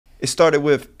It started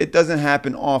with, it doesn't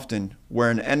happen often where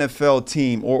an NFL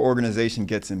team or organization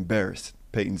gets embarrassed,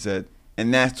 Payton said.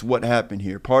 And that's what happened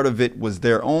here. Part of it was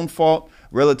their own fault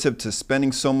relative to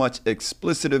spending so much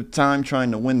explicit time trying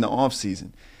to win the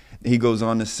offseason. He goes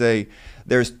on to say,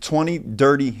 there's 20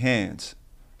 dirty hands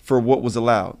for what was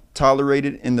allowed,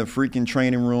 tolerated in the freaking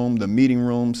training room, the meeting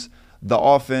rooms, the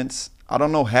offense. I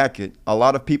don't know Hackett. A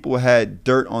lot of people had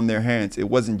dirt on their hands. It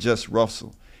wasn't just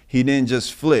Russell. He didn't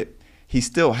just flip. He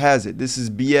still has it. This is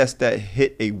BS that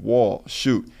hit a wall.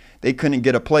 Shoot. They couldn't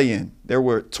get a play in. They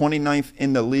were 29th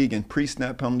in the league in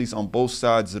pre-snap penalties on both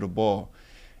sides of the ball.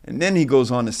 And then he goes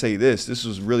on to say this. This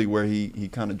was really where he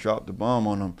kind of dropped the bomb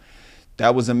on them.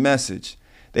 That was a message.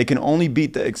 They can only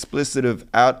beat the explicitive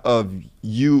out of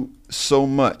you so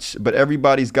much, but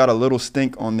everybody's got a little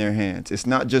stink on their hands. It's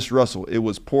not just Russell. It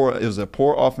was poor. It was a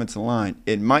poor offensive line.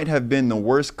 It might have been the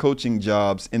worst coaching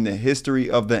jobs in the history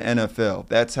of the NFL.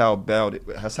 That's how bad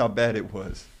it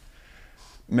was.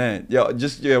 Man, what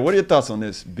are your thoughts on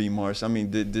this, B. Marsh? I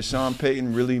mean, did Sean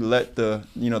Payton really let the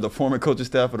former coaching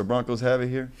staff of the Broncos have it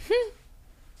here?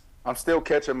 I'm still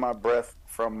catching my breath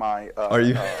from my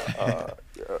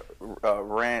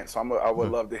rant, so I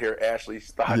would love to hear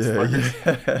Ashley's thoughts first.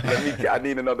 I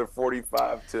need another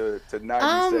 45 to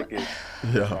 90 seconds.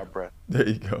 My breath. There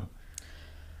you go.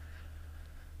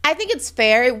 I think it's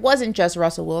fair. It wasn't just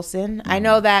Russell Wilson. I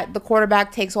know that the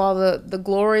quarterback takes all the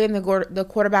glory, and the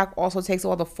quarterback also takes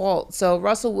all the fault. So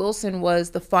Russell Wilson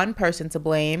was the fun person to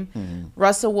blame.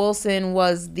 Russell Wilson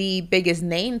was the biggest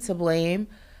name to blame.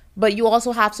 But you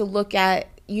also have to look at,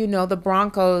 the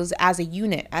Broncos as a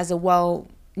unit, as a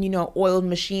oiled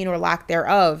machine or lack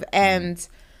thereof. And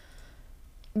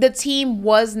the team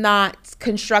was not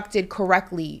constructed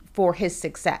correctly for his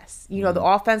success. The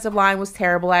offensive line was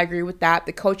terrible. I agree with that.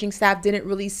 The coaching staff didn't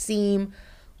really seem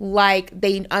like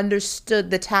they understood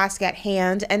the task at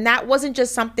hand. And that wasn't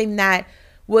just something that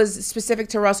was specific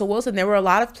to Russell Wilson. There were a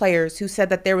lot of players who said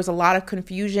that there was a lot of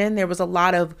confusion. There was a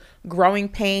lot of growing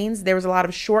pains. There was a lot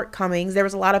of shortcomings. There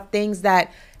was a lot of things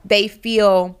that they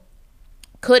feel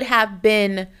could have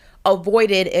been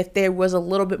avoided if there was a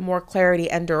little bit more clarity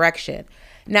and direction.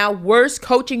 Now, worst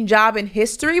coaching job in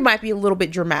history might be a little bit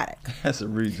dramatic. That's a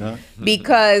reach, huh?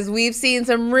 Because we've seen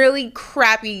some really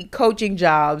crappy coaching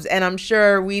jobs, and I'm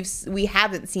sure we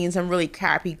haven't seen some really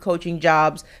crappy coaching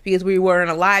jobs because we weren't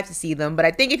alive to see them. But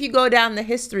I think if you go down the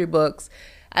history books,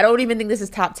 I don't even think this is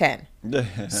top 10.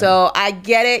 So I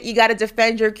get it. You got to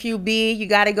defend your QB. You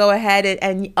got to go ahead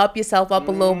and up yourself up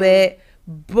a little bit.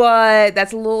 But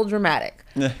that's a little dramatic.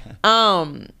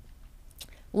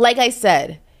 Like I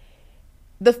said,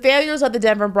 the failures of the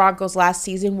Denver Broncos last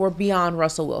season were beyond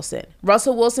Russell Wilson.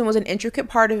 Russell Wilson was an intricate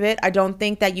part of it. I don't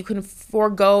think that you can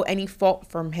forego any fault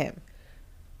from him.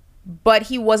 But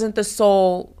he wasn't the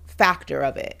sole factor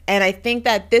of it. And I think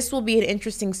that this will be an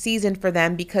interesting season for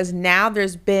them because now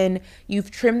you've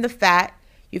trimmed the fat.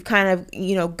 You've kind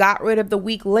of, got rid of the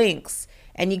weak links.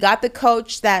 And you got the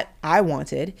coach that I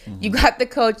wanted. You got the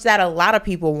coach that a lot of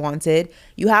people wanted.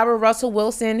 You have a Russell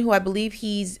Wilson who I believe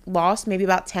he's lost maybe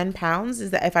about 10 pounds.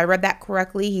 Is that, if I read that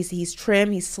correctly? He's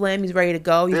trim, he's slim, he's ready to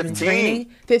go. He's 15. been training.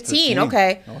 15,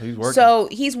 okay. Oh, he's working. So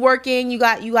he's working. You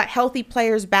got healthy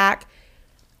players back.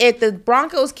 If the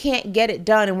Broncos can't get it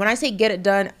done, and when I say get it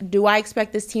done, do I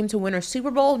expect this team to win a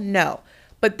Super Bowl? No.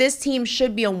 But this team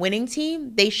should be a winning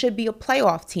team. They should be a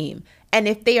playoff team. And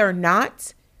if they are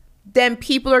not, then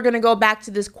people are going to go back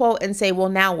to this quote and say, well,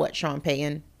 now what, Sean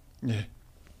Payton? Yeah,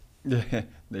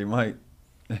 they might.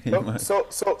 So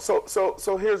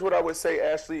here's what I would say,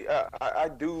 Ashley. I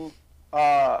do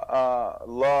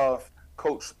love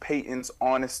Coach Payton's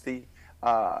honesty.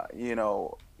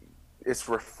 It's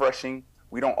refreshing.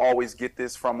 We don't always get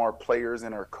this from our players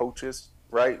and our coaches,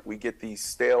 right? We get these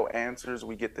stale answers.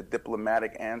 We get the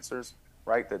diplomatic answers.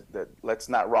 Right, the let's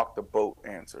not rock the boat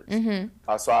answers.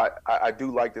 So I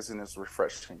do like this, and it's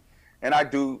refreshing. And I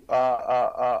do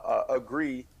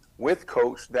agree with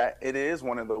Coach that it is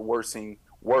one of the worst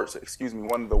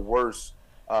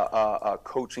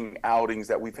coaching outings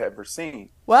that we've ever seen.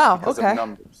 Wow. Because okay. of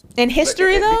numbers. In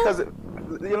history, though.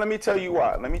 Let me tell you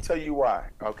why.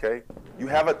 Okay, you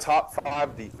have a top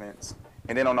 5 defense,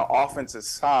 and then on the offensive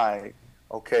side,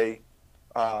 okay.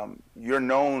 You're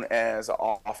known as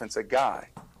an offensive guy,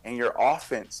 and your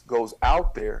offense goes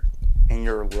out there and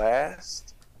you're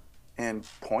last in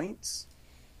points,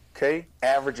 okay,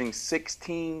 averaging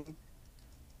 16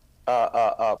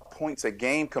 points a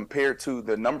game compared to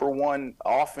the number 1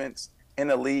 offense in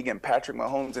the league and Patrick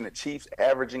Mahomes and the Chiefs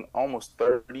averaging almost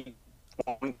 30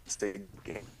 points a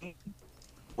game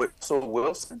with Russell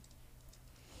Wilson.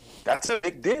 That's a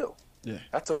big deal. Yeah.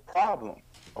 That's a problem,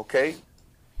 okay?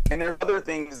 And there are other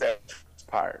things that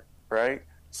transpired, right?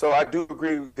 So I do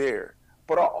agree there.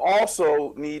 But I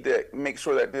also need to make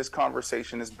sure that this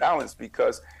conversation is balanced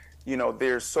because,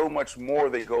 there's so much more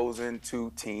that goes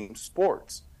into team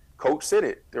sports. Coach said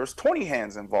it. There was 20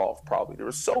 hands involved probably. There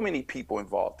were so many people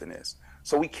involved in this.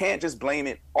 So we can't just blame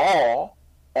it all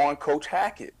on Coach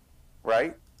Hackett,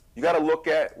 right? You got to look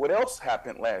at what else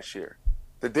happened last year.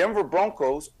 The Denver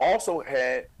Broncos also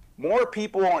had more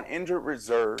people on injured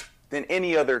reserve than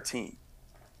any other team.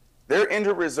 Their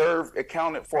injured reserve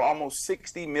accounted for almost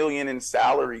 $60 million in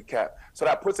salary cap. So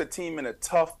that puts a team in a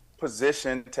tough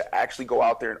position to actually go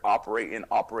out there and operate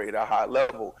at a high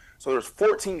level. So there's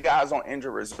 14 guys on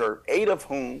injured reserve, 8 of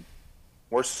whom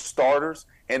were starters,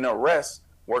 and the rest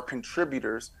were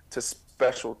contributors to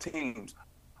special teams.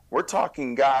 We're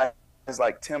talking guys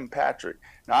like Tim Patrick.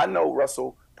 Now, I know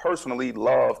Russell personally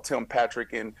loved Tim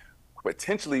Patrick and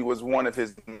potentially was one of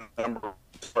his number one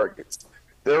targets.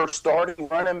 Their starting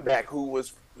running back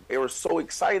they were so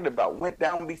excited about went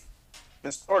down before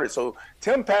and started. So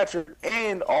Tim Patrick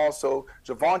and also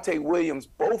Javonte Williams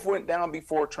both went down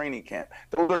before training camp.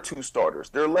 Those are 2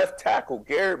 starters. Their left tackle,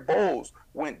 Garrett Bowles,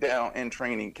 went down in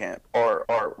training camp or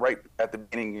right at the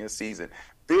beginning of the season.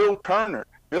 Bill Turner,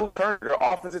 their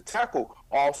offensive tackle,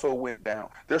 also went down.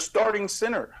 Their starting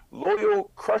center,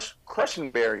 Loyal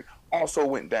Crushenberry, also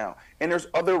went down. And there's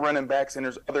other running backs and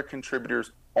there's other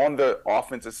contributors on the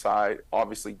offensive side,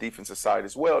 obviously defensive side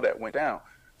as well, that went down.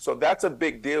 So that's a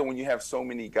big deal when you have so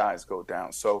many guys go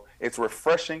down. So it's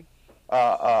refreshing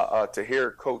to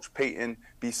hear Coach Payton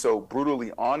be so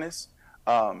brutally honest.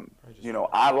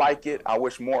 I like it. I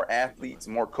wish more athletes,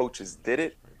 more coaches did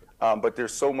it. But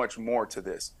there's so much more to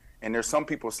this. And there's some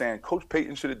people saying Coach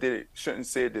Payton should have did it, shouldn't have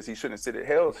said this, he shouldn't have said it.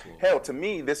 Hell, to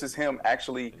me, this is him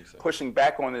actually pushing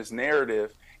back on this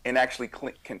narrative and actually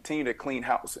continue to clean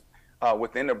house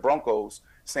within the Broncos,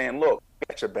 saying, look,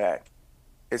 get your back.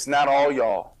 It's not all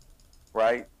y'all,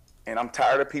 right? And I'm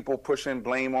tired of people pushing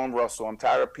blame on Russell. I'm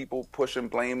tired of people pushing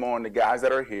blame on the guys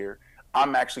that are here.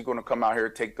 I'm actually going to come out here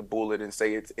and take the bullet and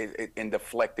say and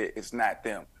deflect it. It's not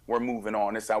them. We're moving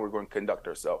on. This is how we're going to conduct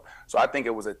ourselves. So I think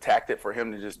it was a tactic for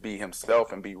him to just be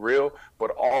himself and be real,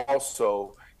 but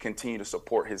also continue to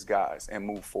support his guys and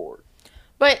move forward.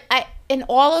 But in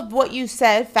all of what you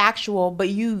said, factual, but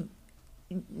you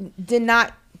did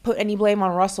not put any blame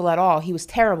on Russell at all. He was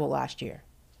terrible last year.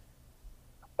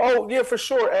 Oh, yeah, for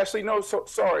sure. Ashley, no, so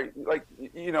sorry. Like,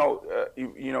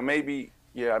 maybe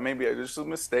it's a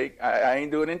mistake. I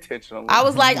ain't doing it intentionally. I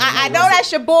was like, I know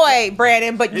that's your boy,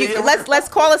 Brandon, but let's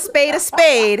call a spade a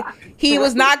spade. He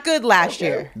was not good last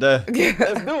year. Let's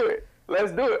do it.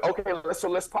 Okay,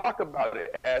 let's talk about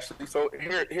it, Ashley. So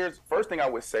here's the first thing I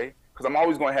would say, because I'm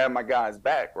always going to have my guys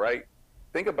back, right?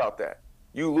 Think about that.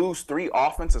 You lose 3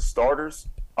 offensive starters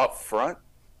up front.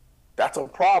 That's a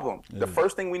problem. The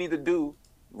first thing we need to do,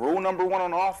 rule number 1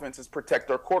 on offense, is protect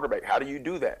our quarterback. How do you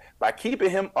do that? By keeping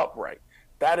him upright.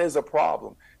 That is a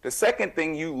problem. The second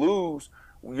thing, you lose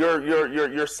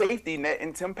your safety net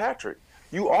in Tim Patrick.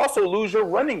 You also lose your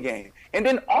running game. And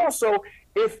then also,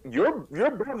 if your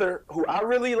brother, who I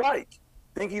really like,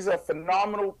 think he's a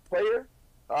phenomenal player,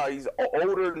 he's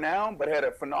older now, but had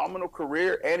a phenomenal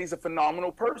career, and he's a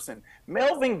phenomenal person.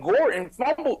 Melvin Gordon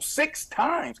fumbled 6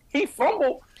 times. He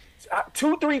fumbled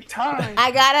 2-3 times.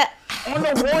 On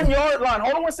the 1 yard line.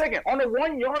 Hold on 1 second. On the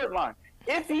 1 yard line.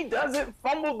 If he doesn't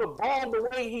fumble the ball the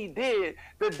way he did,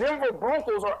 the Denver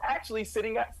Broncos are actually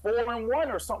sitting at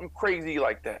 4-1 or something crazy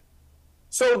like that.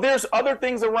 So there's other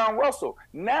things around Russell.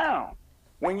 Now,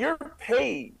 when you're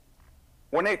paid,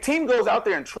 when a team goes out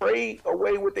there and trade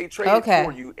away what they traded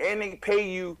for you, and they pay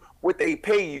you what they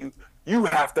pay you, you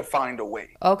have to find a way.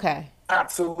 Okay.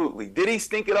 Absolutely. Did he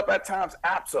stink it up at times?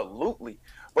 Absolutely.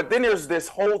 But then there's this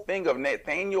whole thing of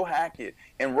Nathaniel Hackett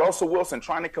and Russell Wilson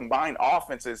trying to combine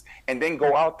offenses and then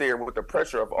go out there with the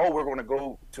pressure of, we're going to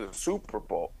go to the Super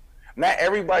Bowl. Not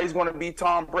everybody's going to be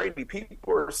Tom Brady.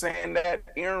 People are saying that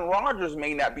Aaron Rodgers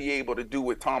may not be able to do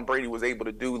what Tom Brady was able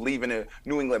to do, leaving the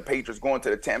New England Patriots, going to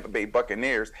the Tampa Bay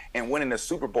Buccaneers, and winning the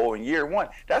Super Bowl in year 1.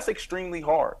 That's extremely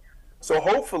hard. So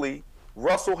hopefully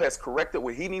Russell has corrected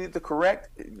what he needed to correct,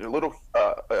 a little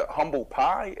humble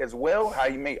pie as well, how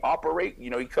he may operate. He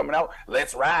coming out,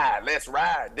 let's ride,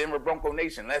 Denver Bronco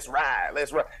Nation, let's ride.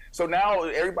 So now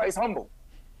everybody's humble.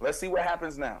 Let's see what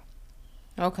happens now.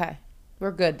 Okay. We're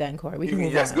good then, Corey. We can move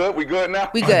on. That's good? We good now?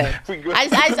 We good. We good. I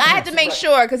had to make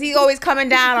sure, because he's always coming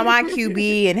down on my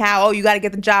QB and how, you got to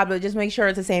get the job, but just make sure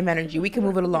it's the same energy. We can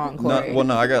move it along, Corey.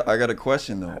 I got a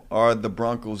question, though. Are the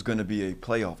Broncos going to be a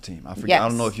playoff team? I forget. Yes. I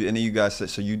don't know if any of you guys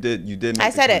said, so you did make I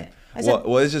said claim. it.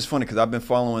 Well, it's just funny because I've been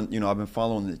following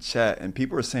the chat, and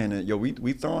people are saying that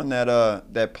we throwing that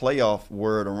playoff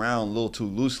word around a little too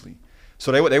loosely.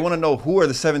 So they want to know who are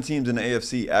the 7 teams in the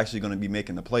AFC actually going to be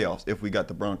making the playoffs if we got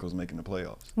the Broncos making the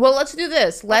playoffs. Well, let's do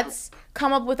this. Let's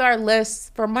come up with our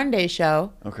lists for Monday's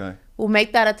show. Okay. We'll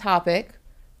make that a topic.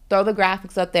 Throw the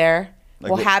graphics up there.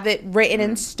 We'll have it written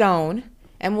in stone.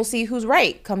 And we'll see who's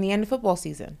right come the end of football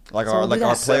season. Our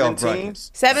playoff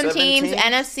brackets. 7 teams,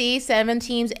 NFC, 7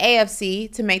 teams,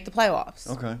 AFC to make the playoffs.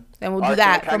 Okay. Then we'll do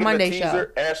that for Monday's show.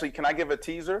 Ashley, can I give a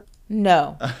teaser?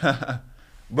 No.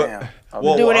 But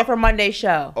we're doing it for Monday's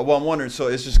show. Well, I'm wondering, so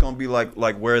it's just going to be like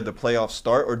where the playoffs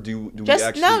start, or do we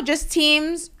actually? No, just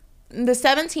teams. The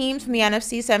 7 teams from the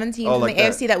NFC, 7 teams from the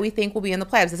AFC that we think will be in the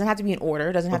playoffs. It doesn't have to be in order.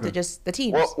 It doesn't have to just the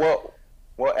teams.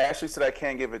 Well, Ashley said I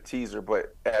can't give a teaser,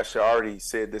 but Ashley already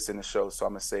said this in the show, so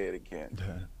I'm gonna say it again.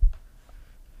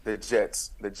 The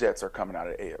Jets are coming out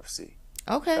of AFC.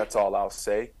 Okay. That's all I'll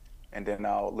say, and then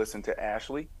I'll listen to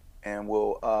Ashley, and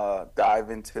we'll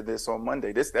dive into this on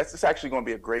Monday. That's actually going to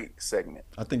be a great segment.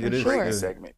 I think it is a great segment.